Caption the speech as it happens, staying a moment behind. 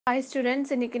Hi students,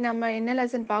 இன்னைக்கு நம்ம என்ன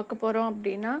லெசன் பார்க்க போறோம்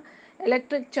அப்படின்னா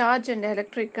electric charge and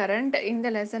electric current. இந்த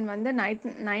லெசன் வந்து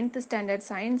நைன்த் ஸ்டாண்டர்ட்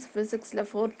சயின்ஸ் ஃபிசிக்ஸில்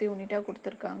 4th யூனிட்டாக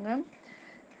கொடுத்துருக்காங்க.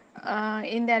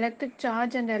 இந்த electric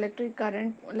charge and electric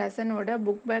current லெசனோட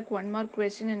book back 1 mark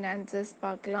question and answers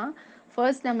பார்க்கலாம்.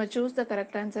 ஃபர்ஸ்ட் நம்ம சூஸ் த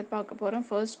கரெக்ட் ஆன்சர் பார்க்க போகிறோம்.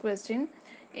 First question,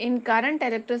 in current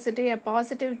electricity a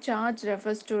positive charge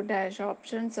refers to dash.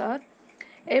 Options are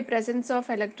A. Presence of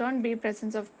electron, B.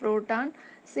 Presence of proton,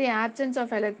 C. Absence of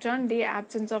electron, D.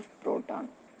 Absence of proton.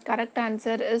 Correct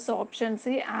answer is option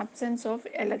C. Absence of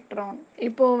electron.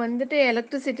 இப்போ வந்துட்டு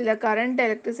எலக்ட்ரிசிட்டியில் current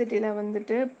எலக்ட்ரிசிட்டியில்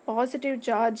வந்துட்டு positive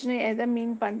சார்ஜ்னு எதை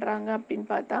மீன் பண்ணுறாங்க அப்படின்னு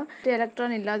பார்த்தா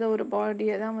electron இல்லாத ஒரு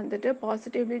பாடியை தான் வந்துட்டு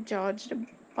பாசிட்டிவ்லி சார்ஜ்டு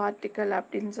பார்ட்டிக்கல்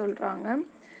அப்படின்னு சொல்கிறாங்க.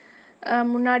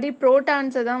 முன்னாடி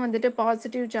ப்ரோட்டான்ஸை தான் வந்துட்டு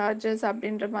பாசிட்டிவ் சார்ஜஸ்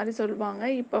அப்படின்ற மாதிரி சொல்லுவாங்க.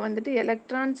 இப்போ வந்துட்டு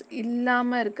எலக்ட்ரான்ஸ்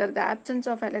இல்லாமல் இருக்கிறது, ஆப்சன்ஸ்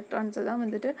ஆஃப் எலக்ட்ரான்ஸை தான்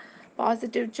வந்துட்டு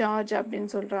பாசிட்டிவ் சார்ஜ்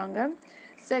அப்படின்னு சொல்கிறாங்க.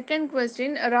 Second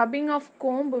question, rubbing of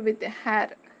comb with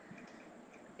hair.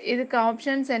 இதுக்கு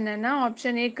ஆப்ஷன்ஸ் என்னென்னா,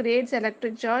 option A creates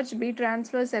electric charge, B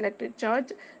transfers electric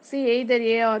charge, C either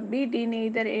A R B, D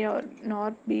neither A R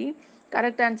not be.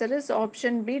 Correct answer is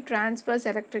option B transfers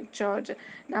electric charge.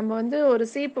 நம்ம வந்து ஒரு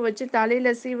சீப்பு வச்சு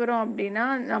தலையில் சீவுறோம் அப்படின்னா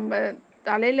நம்ம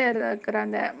தலையில் இருக்கிற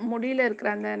அந்த முடியில் இருக்கிற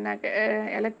அந்த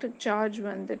எலக்ட்ரிக் சார்ஜ்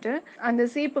வந்துட்டு அந்த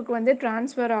சீப்புக்கு வந்து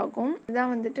டிரான்ஸ்ஃபர் ஆகும்.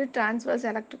 இதுதான் வந்துட்டு டிரான்ஸ்ஃபர்ஸ்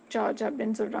எலக்ட்ரிக் சார்ஜ்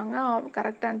அப்படின்னு சொல்கிறாங்க.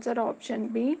 Correct answer option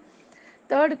B.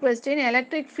 Third question,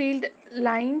 electric field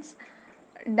lines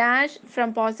dash from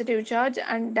positive charge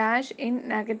and dash in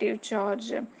negative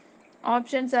charge.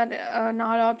 Options are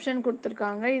 4 option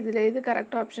கொடுத்துருக்காங்க. இதில் எது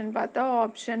கரெக்ட் ஆப்ஷன் பார்த்தா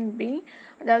ஆப்ஷன் பி.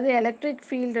 அதாவது electric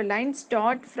field line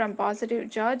start from positive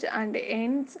charge and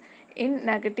ends in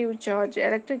negative charge.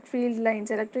 Electric field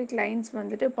lines electric lines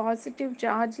வந்துட்டு positive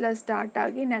சார்ஜில் start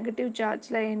ஆகி negative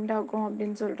சார்ஜில் end ஆகும்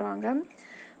அப்படின்னு சொல்கிறாங்க.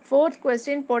 Fourth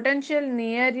question, potential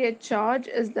near a charge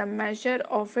is the measure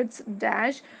of its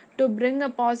dash to bring a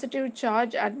positive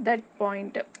charge at that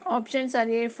point. Options are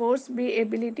A. Force, B.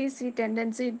 Ability, C.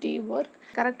 Tendency, D. Work.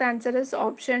 Correct answer is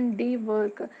option D.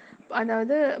 Work.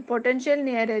 அதாவது potential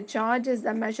near a charge is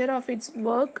the measure of its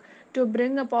work to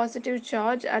bring a positive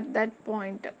charge at that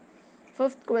point.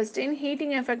 Fifth question,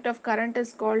 heating effect of current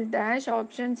is called dash.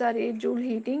 Options are A. Joule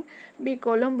heating, B.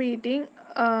 Coulomb heating,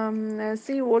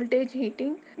 C. voltage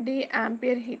heating, D.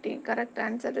 ampere heating. Correct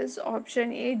answer is option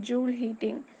A. Joule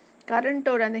heating.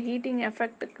 கரண்ட்டோட அந்த heating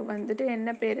எஃபெக்ட்டுக்கு வந்துட்டு என்ன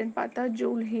பேருன்னு பார்த்தா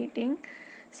joule heating.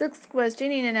 Sixth question,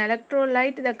 in an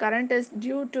electrolyte the current is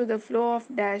due to the flow of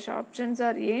dash. Options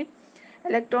are A.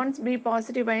 electrons, B.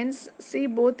 positive ions, C.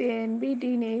 both A and B,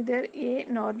 D. neither A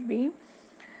nor B.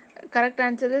 Correct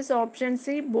answer is option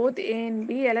C both A and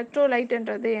B.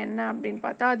 எலக்ட்ரோலைட்ன்றது என்ன அப்படின்னு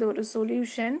பார்த்தா அது ஒரு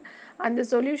solution. அந்த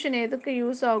solution எதுக்கு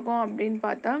use ஆகும் அப்படின்னு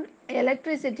பார்த்தா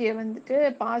எலக்ட்ரிசிட்டியை வந்துட்டு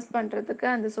பாஸ் பண்ணுறதுக்கு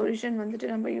அந்த சொல்யூஷன் வந்துட்டு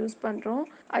நம்ம யூஸ் பண்ணுறோம்.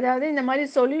 அதாவது இந்த மாதிரி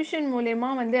சொல்யூஷன்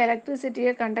மூலயமா வந்து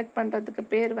எலக்ட்ரிசிட்டியை கண்டக்ட் பண்ணுறதுக்கு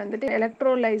பேர் வந்துட்டு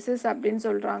எலக்ட்ரோலைசிஸ் அப்படின்னு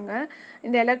சொல்கிறாங்க.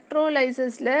 இந்த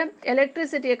எலக்ட்ரோலைசிஸில்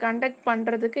எலக்ட்ரிசிட்டியை கண்டக்ட்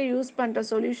பண்ணுறதுக்கு யூஸ் பண்ணுற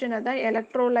சொல்யூஷனை தான்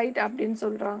எலக்ட்ரோலைட் அப்படின்னு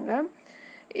சொல்கிறாங்க.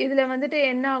 இதில் வந்துட்டு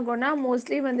என்ன ஆகும்னா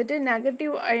மோஸ்ட்லி வந்துட்டு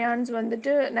நெகட்டிவ்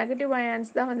அயான்ஸ்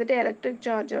தான் வந்துட்டு எலக்ட்ரிக்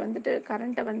சார்ஜை வந்துட்டு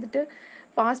கரண்ட்டை வந்துட்டு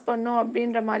பாஸ் பண்ணும்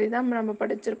அப்படின்ற மாதிரி தான் நம்ம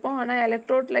படிச்சிருப்போம். ஆனால்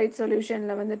எலக்ட்ரோலைட்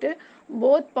சொல்யூஷனில் வந்துட்டு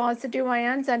both positive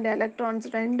ions and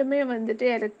electrons ரெண்டுமே வந்துட்டு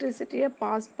எலக்ட்ரிசிட்டியை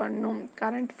பாஸ் பண்ணும்.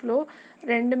 கரண்ட் ஃப்ளோ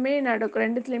ரெண்டுமே நடக்கும்,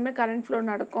 ரெண்டுத்துலேயுமே கரண்ட் ஃப்ளோ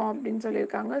நடக்கும் அப்படின்னு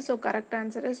சொல்லியிருக்காங்க. So correct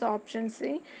answer is option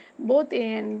C both A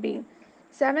and B.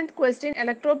 Seventh question,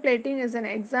 electroplating is an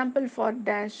example for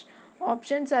dash.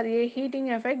 Options are A. heating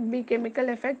effect, B. chemical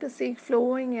effect, C.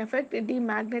 flowing effect, D.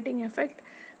 magnetic effect.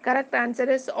 Correct answer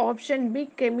is option B.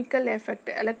 chemical effect.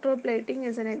 Electroplating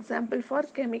is an example for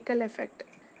chemical effect.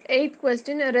 Eighth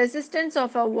question, resistance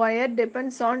of a wire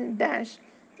depends on dash.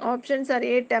 Options are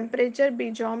A. temperature, B.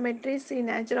 geometry, C.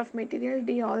 nature of material,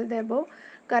 D. all the above.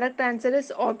 Correct answer is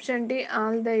option D.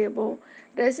 all the above.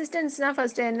 ரெசிஸ்டன்ஸ்னால்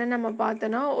first என்ன நம்ம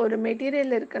பார்த்தோன்னா ஒரு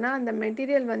material இருக்குன்னா அந்த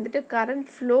material வந்துட்டு current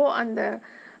flow அந்த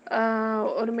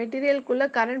ஒரு மெட்டீரியலுக்குள்ளே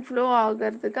current flow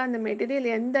ஆகிறதுக்கு அந்த மெட்டீரியல்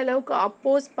எந்த அளவுக்கு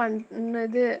அப்போஸ்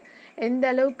பண்ணுது, எந்த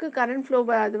அளவுக்கு கரண்ட்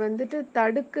ஃப்ளோவை அது வந்துட்டு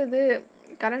தடுக்குது,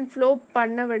 கரண்ட் ஃப்ளோ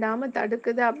பண்ண விடாமல்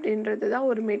தடுக்குது அப்படின்றது தான்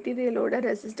ஒரு மெட்டீரியலோட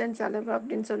ரெசிஸ்டன்ஸ் அளவு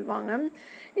அப்படின்னு சொல்லுவாங்க.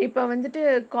 இப்போ வந்துட்டு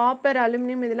காப்பர்,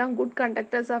 அலுமினியம் இதெல்லாம் குட்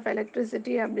கண்டக்டர்ஸ் ஆஃப்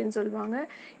எலக்ட்ரிசிட்டி அப்படின்னு சொல்லுவாங்க.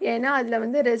 ஏன்னா அதில்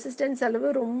வந்து ரெசிஸ்டன்ஸ் அளவு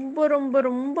ரொம்ப ரொம்ப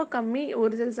ரொம்ப கம்மி,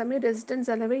 ஒரு சில சமயம்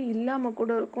ரெசிஸ்டன்ஸ் அளவே இல்லாமல்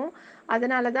கூட இருக்கும்.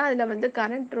 அதனால தான் அதில் வந்து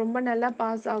கரண்ட் ரொம்ப நல்லா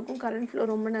பாஸ் ஆகும், கரண்ட் ஃப்ளோ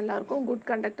ரொம்ப நல்லாயிருக்கும், குட்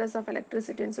கண்டக்டர்ஸ் ஆஃப்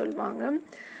எலக்ட்ரிசிட்டின்னு சொல்லுவாங்க.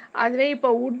 அதுவே இப்போ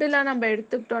வுட்டெலாம் நம்ம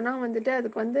எடுத்துக்கிட்டோம்னா வந்துட்டு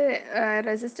அதுக்கு வந்து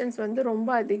ரெசிஸ்டன்ஸ் வந்து ரொம்ப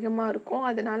அதிகமாக இருக்கும்.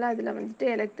 அதனால அதில் வந்துட்டு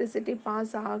எலக்ட்ரிசிட்டி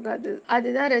பாஸ் ஆகாது.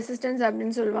 அதுதான் ரெசிஸ்டன்ஸ்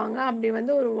அப்படின்னு சொல்லுவாங்க. அப்படி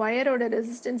வந்து ஒரு ஒயரோட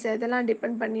ரெசிஸ்டன்ஸ் எதெல்லாம்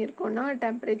depend பண்ணியிருக்கோம்னா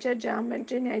temperature,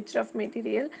 geometry, nature of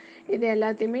material இது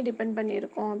எல்லாத்தையுமே டிபெண்ட்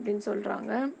பண்ணியிருக்கோம் அப்படின்னு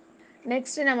சொல்கிறாங்க.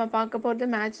 நெக்ஸ்ட் நம்ம பார்க்க போகிறது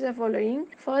match the following.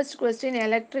 First question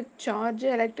electric charge.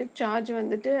 Electric charge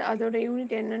வந்துட்டு அதோட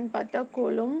யூனிட் என்னன்னு பார்த்தா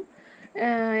கூலும்.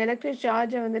 எலக்ட்ரிக்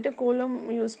சார்ஜை வந்துட்டு கூலும்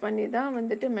யூஸ் பண்ணி தான்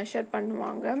வந்துட்டு மெஷர்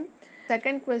பண்ணுவாங்க.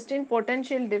 Second question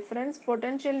potential difference.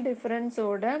 Potential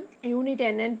டிஃப்ரென்ஸோட unit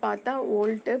என்னன்னு பார்த்தா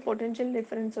வோல்ட்டு. Potential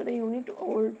டிஃப்ரென்ஸோட unit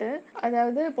volt.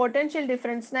 அதாவது பொட்டன்ஷியல்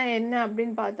டிஃப்ரென்ஸ்னா என்ன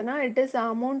அப்படின்னு பார்த்தோன்னா it is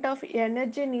amount of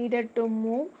energy needed to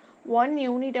move one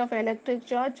unit of electric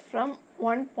charge from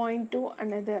one point to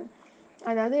another.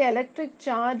 அதாவது எலக்ட்ரிக்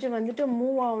சார்ஜ் வந்துட்டு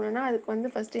move ஆகணும்னா அதுக்கு வந்து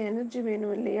ஃபஸ்ட்டு எனர்ஜி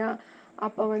வேணும் இல்லையா?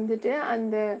 அப்போ வந்துட்டு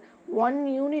அந்த 1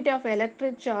 யூனிட் ஆஃப்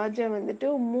எலக்ட்ரிக் சார்ஜை வந்துட்டு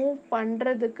மூவ்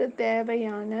பண்ணுறதுக்கு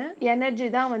தேவையான எனர்ஜி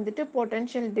தான் வந்துட்டு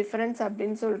பொட்டன்ஷியல் டிஃப்ரென்ஸ்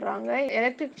அப்படின்னு சொல்கிறாங்க.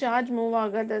 எலக்ட்ரிக் சார்ஜ் மூவ்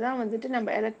ஆகிறது தான் வந்துட்டு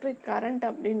நம்ம எலக்ட்ரிக் கரண்ட்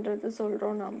அப்படின்றது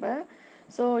சொல்கிறோம் நம்ம.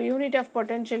 So unit of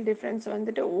potential difference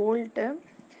வந்துட்டு volt.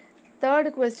 Third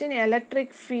question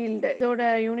electric field. இதோட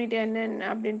யூனிட் என்னன்னு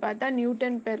அப்படின்னு பார்த்தா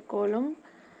Newton per coulomb.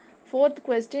 Fourth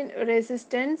question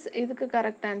resistance. இதுக்கு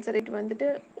கரெக்ட் ஆன்சர் இது வந்துட்டு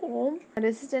ஓம்.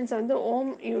 ரெசிஸ்டன்ஸ் வந்து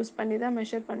ஓம் யூஸ் பண்ணி தான்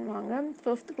மெஷர் பண்ணுவாங்க.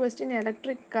 Fifth question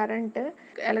electric current.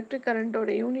 Electric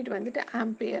கரண்ட்டோட unit வந்துட்டு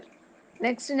ஆம்பியர்.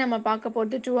 நெக்ஸ்ட் நம்ம பார்க்க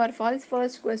போகிறது true or false.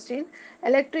 First question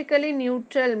electrically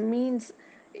neutral means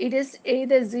it is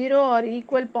either zero or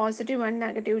equal positive and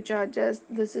negative charges.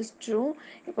 This is true.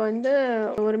 இப்போ வந்து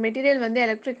ஒரு மெட்டீரியல் வந்து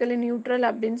electrically neutral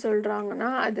அப்படின்னு சொல்கிறாங்கன்னா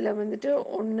அதில் வந்துட்டு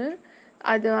ஒன்று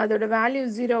அதோட வேல்யூ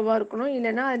ஜீரோவாக இருக்கணும்,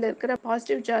 இல்லைனா அதில் இருக்கிற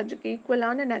பாசிட்டிவ் சார்ஜுக்கு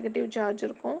ஈக்குவலான நெகட்டிவ் சார்ஜ்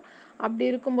இருக்கும். அப்படி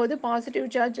இருக்கும்போது பாசிட்டிவ்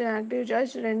சார்ஜ் நெகட்டிவ்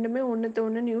சார்ஜ் ரெண்டுமே ஒன்றுத்து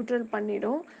ஒன்று நியூட்ரல்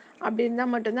பண்ணிடும். அப்படி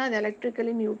இருந்தால் மட்டும்தான் அது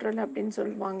எலக்ட்ரிக்கலி நியூட்ரல் அப்படின்னு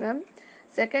சொல்லுவாங்க.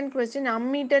 Second question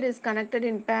ammeter is connected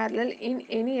in parallel in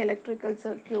any electrical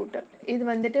circuit. இது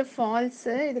வந்துட்டு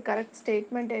ஃபால்ஸு. இது கரெக்ட்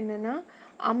ஸ்டேட்மெண்ட் என்னென்னா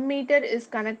ammeter is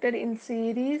connected in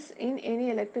series in any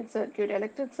electric circuit.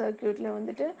 Electric சர்க்கியூட்டில்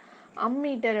வந்துட்டு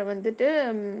அம்மீட்டரை வந்துட்டு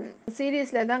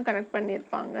சீரீஸில் தான் கனெக்ட்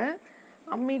பண்ணியிருப்பாங்க.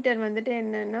 அம்மீட்டர் வந்துட்டு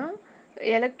என்னென்னா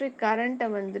எலக்ட்ரிக் கரண்ட்டை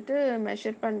வந்துட்டு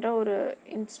மெஷர் பண்ணுற ஒரு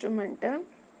instrument.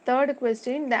 Third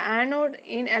question the anode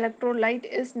in electrolyte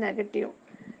is negative.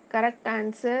 Correct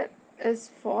answer is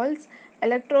false.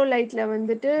 எலக்ட்ரோலைட்டில்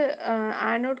வந்துட்டு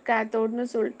ஆனோட் கேத்தோட்னு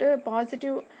சொல்லிட்டு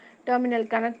பாசிட்டிவ் டெர்மினல்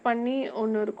கனெக்ட் பண்ணி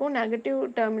ஒன்று இருக்கும், நெகட்டிவ்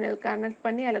டெர்மினல் கனெக்ட்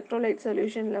பண்ணி எலக்ட்ரோலைட்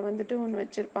சொல்யூஷனில் வந்துட்டு ஒன்று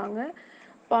வச்சுருப்பாங்க.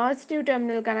 பாசிட்டிவ்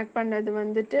டெர்மினல் கனெக்ட் பண்ணது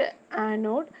வந்துட்டு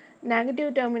ஆனோட்,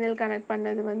 நெகட்டிவ் டெர்மினல் கனெக்ட்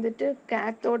பண்ணது வந்துட்டு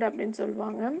கேத்தோட் அப்படின்னு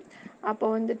சொல்லுவாங்க. அப்போ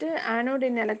வந்துட்டு anode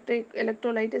in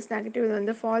electrolyte is negative. இது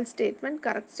வந்து ஃபால்ஸ் ஸ்டேட்மெண்ட்.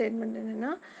 கரெக்ட் ஸ்டேட்மெண்ட்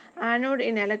என்னென்னா anode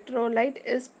in electrolyte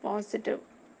is positive.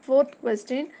 Fourth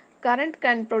question, current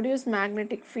can produce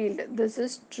magnetic field. This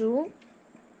is true.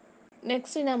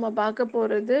 Next நம்ம பார்க்க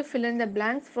போகிறது fill in the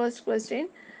blanks. First question,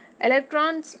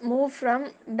 electrons move from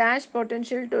dash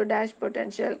potential to dash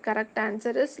potential. Correct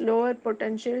answer is lower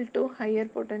potential to higher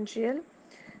potential.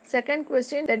 Second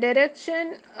question, the direction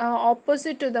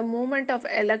opposite to the movement of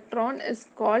electron is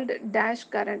called dash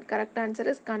current. Correct answer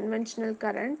is conventional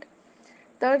current.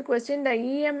 Third question, the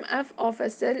EMF of a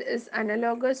cell is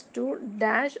analogous to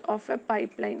dash of a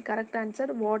pipeline. Correct answer,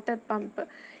 water pump.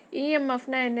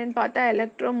 EMFனா என்னன்னு பார்த்தா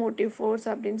electromotive force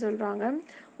அப்படின்னு சொல்கிறாங்க.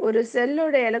 ஒரு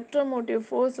செல்லோட electromotive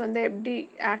force வந்து எப்படி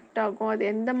act ஆகும், அது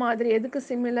எந்த மாதிரி எதுக்கு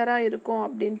சிமிலராக இருக்கும்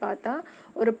அப்படின்னு பார்த்தா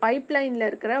ஒரு பைப்லைனில்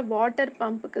இருக்கிற வாட்டர்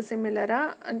பம்புக்கு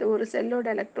சிமிலராக அந்த ஒரு செல்லோட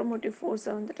எலக்ட்ரோமோட்டிவ்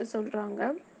ஃபோர்ஸை வந்துட்டு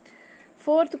சொல்கிறாங்க.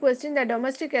 Fourth question, the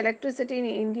domestic electricity in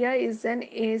India is an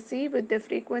AC with the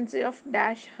frequency of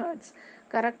dash hertz.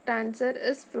 Correct answer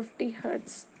is 50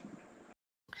 hertz.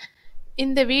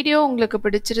 இந்த வீடியோ உங்களுக்கு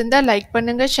பிடிச்சிருந்தா லைக்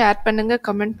பண்ணுங்க, ஷேர் பண்ணுங்க,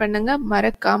 கமெண்ட் பண்ணுங்க,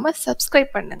 மறக்காம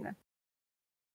சப்ஸ்கிரைப் பண்ணுங்க.